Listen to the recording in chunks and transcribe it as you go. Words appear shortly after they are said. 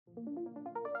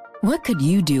What could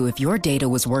you do if your data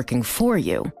was working for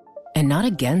you and not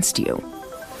against you?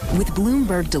 With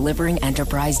Bloomberg delivering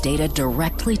enterprise data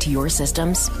directly to your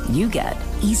systems, you get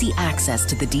easy access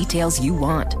to the details you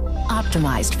want,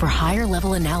 optimized for higher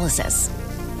level analysis,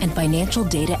 and financial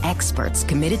data experts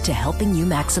committed to helping you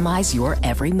maximize your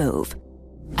every move.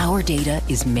 Our data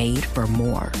is made for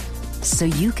more, so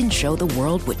you can show the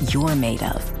world what you're made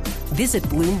of. Visit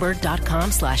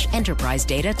Bloomberg.com/enterprise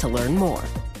data to learn more.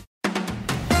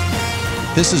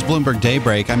 This is Bloomberg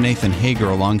Daybreak. I'm Nathan Hager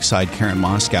alongside Karen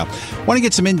Moscow. Want to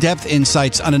get some in-depth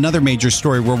insights on another major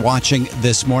story we're watching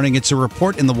this morning. It's a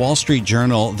report in the Wall Street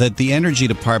Journal that the Energy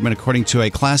Department, according to a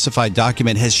classified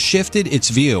document, has shifted its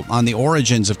view on the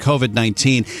origins of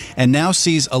COVID-19 and now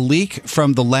sees a leak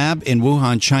from the lab in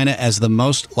Wuhan, China as the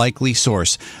most likely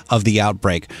source of the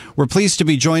outbreak. We're pleased to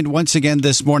be joined once again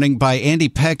this morning by Andy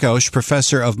Pekos,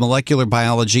 professor of molecular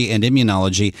biology and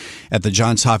immunology at the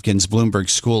Johns Hopkins Bloomberg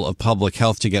School of Public Health,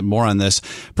 to get more on this.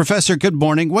 Professor, good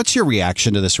morning. What's your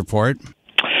reaction to this report?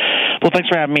 Well, thanks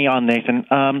for having me on, Nathan.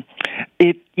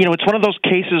 It's one of those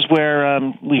cases where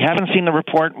we haven't seen the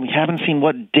report. We haven't seen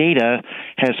what data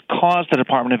has caused the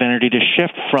Department of Energy to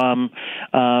shift from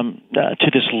to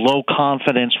this low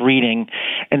confidence reading.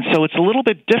 And so it's a little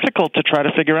bit difficult to try to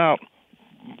figure out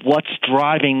what's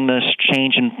driving this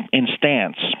change in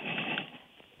stance.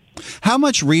 How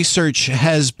much research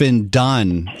has been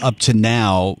done up to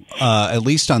now, at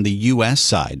least on the U.S.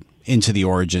 side, into the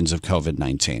origins of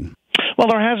COVID-19? Well,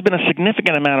 there has been a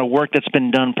significant amount of work that's been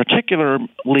done,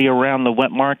 particularly around the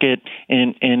wet market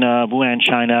in Wuhan,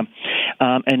 China,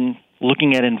 and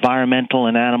looking at environmental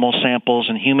and animal samples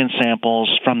and human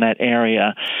samples from that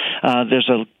area. There's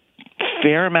a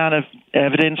fair amount of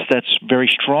evidence that's very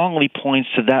strongly points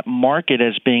to that market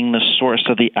as being the source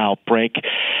of the outbreak.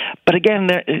 But again,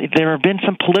 there have been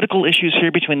some political issues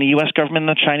here between the U.S. government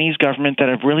and the Chinese government that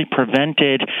have really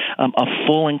prevented a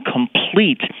full and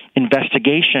complete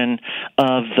investigation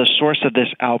of the source of this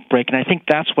outbreak. And I think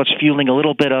that's what's fueling a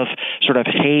little bit of sort of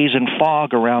haze and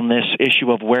fog around this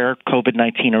issue of where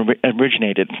COVID-19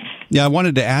 originated. Yeah, I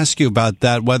wanted to ask you about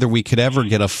that, whether we could ever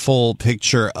get a full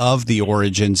picture of the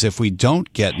origins if we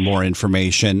don't get more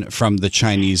information from the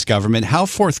Chinese government. How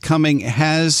forthcoming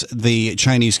has the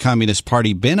Chinese Communist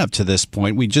Party been up to this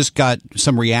point? We just got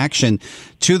some reaction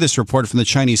to this report from the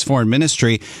Chinese Foreign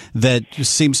Ministry that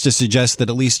seems to suggest that,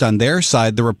 at least on their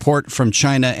side, the report from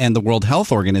China and the World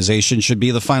Health Organization should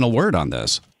be the final word on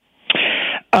this.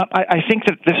 I think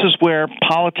that this is where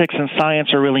politics and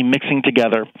science are really mixing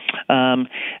together.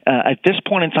 At this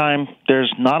point in time,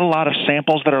 there's not a lot of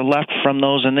samples that are left from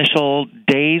those initial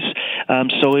days,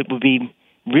 so it would be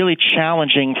really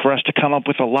challenging for us to come up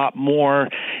with a lot more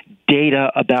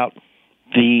data about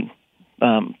the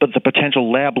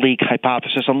potential lab leak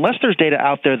hypothesis, unless there's data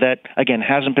out there that, again,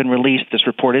 hasn't been released. This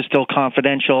report is still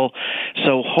confidential.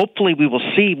 So hopefully we will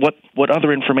see what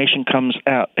other information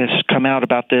has come out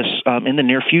about this in the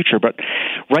near future. But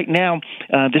right now,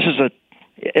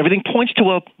 everything points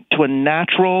to a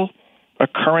natural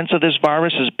occurrence of this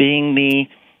virus as being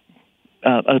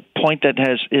a point that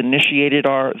has initiated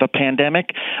the pandemic.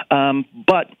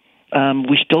 But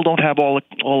we still don't have all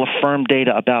the firm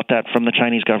data about that from the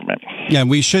Chinese government. Yeah,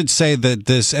 we should say that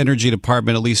this Energy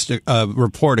Department, at least a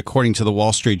report according to the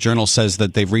Wall Street Journal, says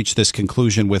that they've reached this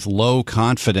conclusion with low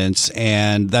confidence,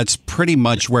 and that's pretty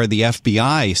much where the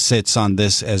FBI sits on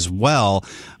this as well.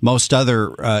 Most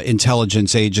other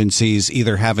intelligence agencies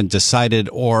either haven't decided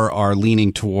or are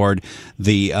leaning toward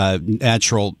the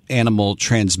natural animal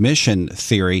transmission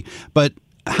theory. But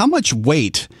how much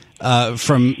weight,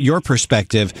 from your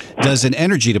perspective, does an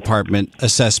Energy Department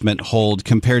assessment hold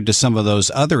compared to some of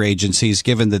those other agencies,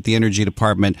 given that the Energy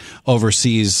Department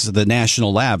oversees the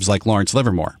national labs like Lawrence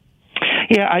Livermore?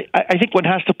 Yeah, I think one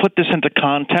has to put this into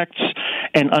context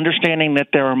and understanding that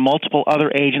there are multiple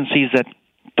other agencies that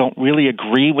don't really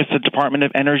agree with the Department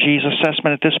of Energy's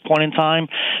assessment at this point in time.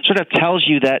 Sort of tells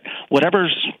you that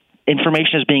whatever's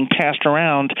information is being passed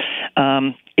around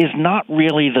is not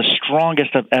really the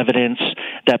strongest of evidence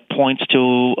that points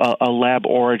to a lab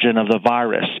origin of the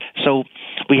virus. So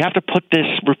we have to put this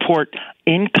report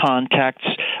in context,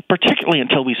 particularly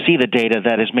until we see the data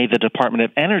that has made the Department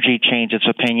of Energy change its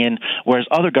opinion, whereas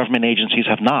other government agencies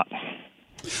have not.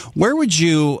 Where would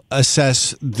you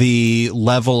assess the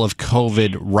level of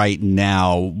COVID right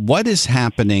now? What is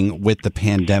happening with the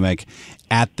pandemic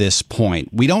at this point?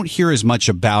 We don't hear as much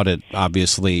about it,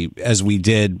 obviously, as we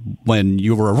did when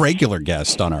you were a regular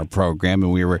guest on our program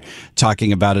and we were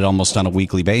talking about it almost on a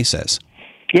weekly basis.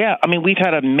 Yeah, I mean, we've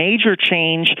had a major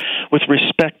change with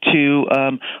respect to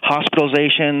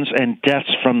hospitalizations and deaths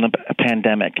from the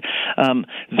pandemic.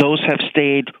 Those have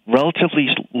stayed relatively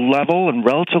level and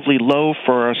relatively low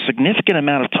for a significant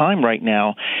amount of time right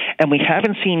now, and we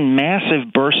haven't seen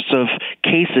massive bursts of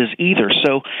cases either.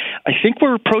 So I think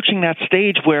we're approaching that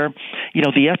stage where,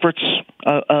 the efforts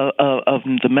of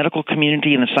the medical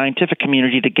community and the scientific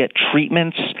community to get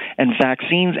treatments and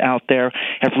vaccines out there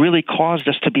have really caused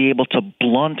us to be able to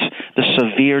blunt the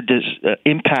severe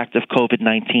impact of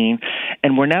COVID-19,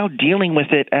 and we're now dealing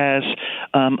with it as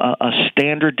a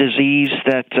standard disease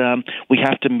that we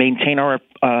have to maintain our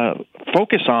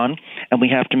focus on, and we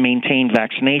have to maintain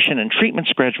vaccination and treatment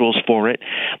schedules for it,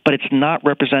 but it's not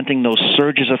representing those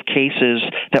surges of cases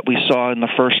that we saw in the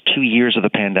first 2 years of the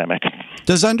pandemic.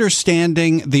 Does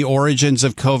understanding the origins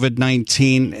of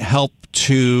COVID-19 help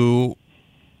to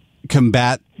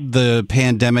combat the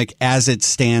pandemic as it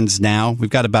stands now?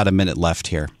 We've got about a minute left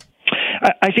here.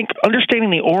 I think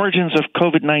understanding the origins of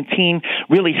COVID-19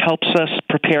 really helps us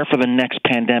prepare for the next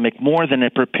pandemic more than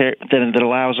it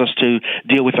allows us to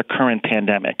deal with the current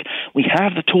pandemic. We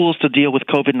have the tools to deal with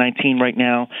COVID-19 right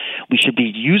now. We should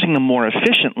be using them more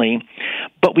efficiently,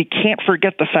 but we can't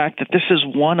forget the fact that this is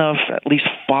one of at least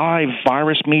 5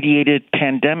 virus-mediated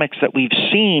pandemics that we've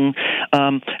seen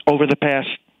over the past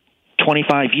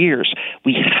 25 years.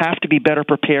 We have to be better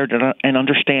prepared and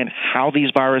understand how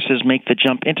these viruses make the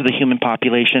jump into the human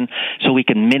population so we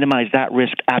can minimize that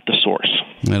risk at the source.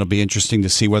 It'll be interesting to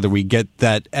see whether we get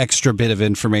that extra bit of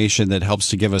information that helps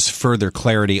to give us further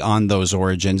clarity on those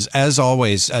origins. As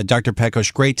always, Dr.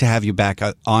 Pekos, great to have you back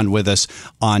on with us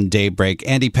on Daybreak.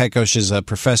 Andy Pekos is a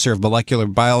professor of molecular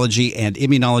biology and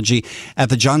immunology at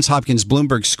the Johns Hopkins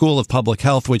Bloomberg School of Public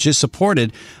Health, which is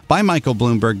supported by Michael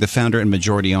Bloomberg, the founder and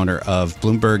majority owner of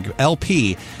Bloomberg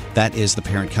LP. That is the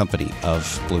parent company of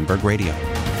Bloomberg Radio.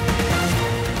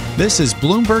 This is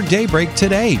Bloomberg Daybreak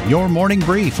Today, your morning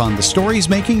brief on the stories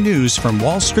making news from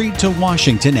Wall Street to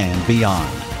Washington and beyond.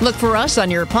 Look for us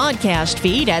on your podcast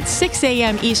feed at 6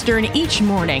 a.m. Eastern each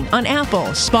morning on Apple,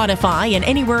 Spotify, and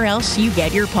anywhere else you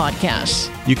get your podcasts.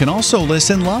 You can also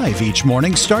listen live each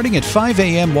morning starting at 5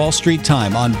 a.m. Wall Street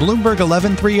time on Bloomberg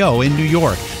 1130 in New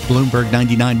York, Bloomberg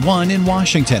 99.1 in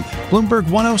Washington, Bloomberg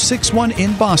 106.1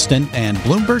 in Boston, and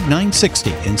Bloomberg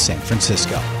 960 in San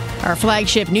Francisco. Our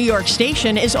flagship New York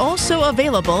station is also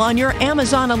available on your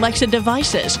Amazon Alexa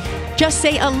devices. Just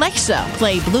say, Alexa,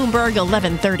 play Bloomberg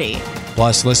 1130.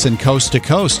 Plus, listen coast to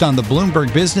coast on the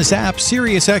Bloomberg Business app,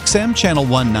 Sirius XM Channel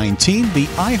 119, the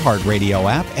iHeartRadio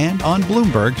app, and on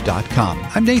Bloomberg.com.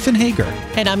 I'm Nathan Hager.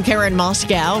 And I'm Karen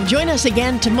Moscow. Join us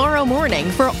again tomorrow morning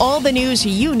for all the news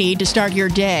you need to start your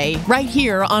day right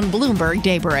here on Bloomberg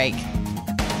Daybreak.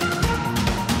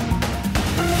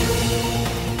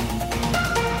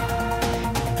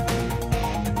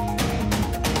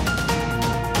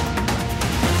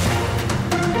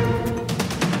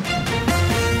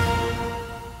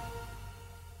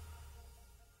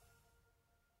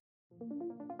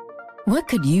 What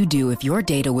could you do if your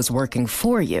data was working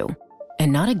for you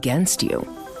and not against you?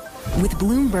 With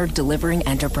Bloomberg delivering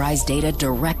enterprise data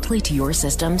directly to your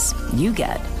systems, you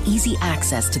get easy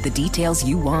access to the details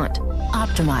you want,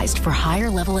 optimized for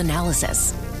higher-level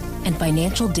analysis, and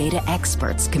financial data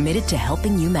experts committed to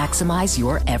helping you maximize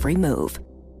your every move.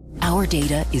 Our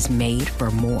data is made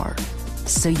for more,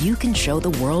 so you can show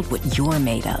the world what you're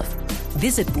made of.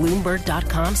 Visit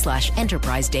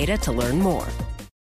Bloomberg.com/enterprise data to learn more.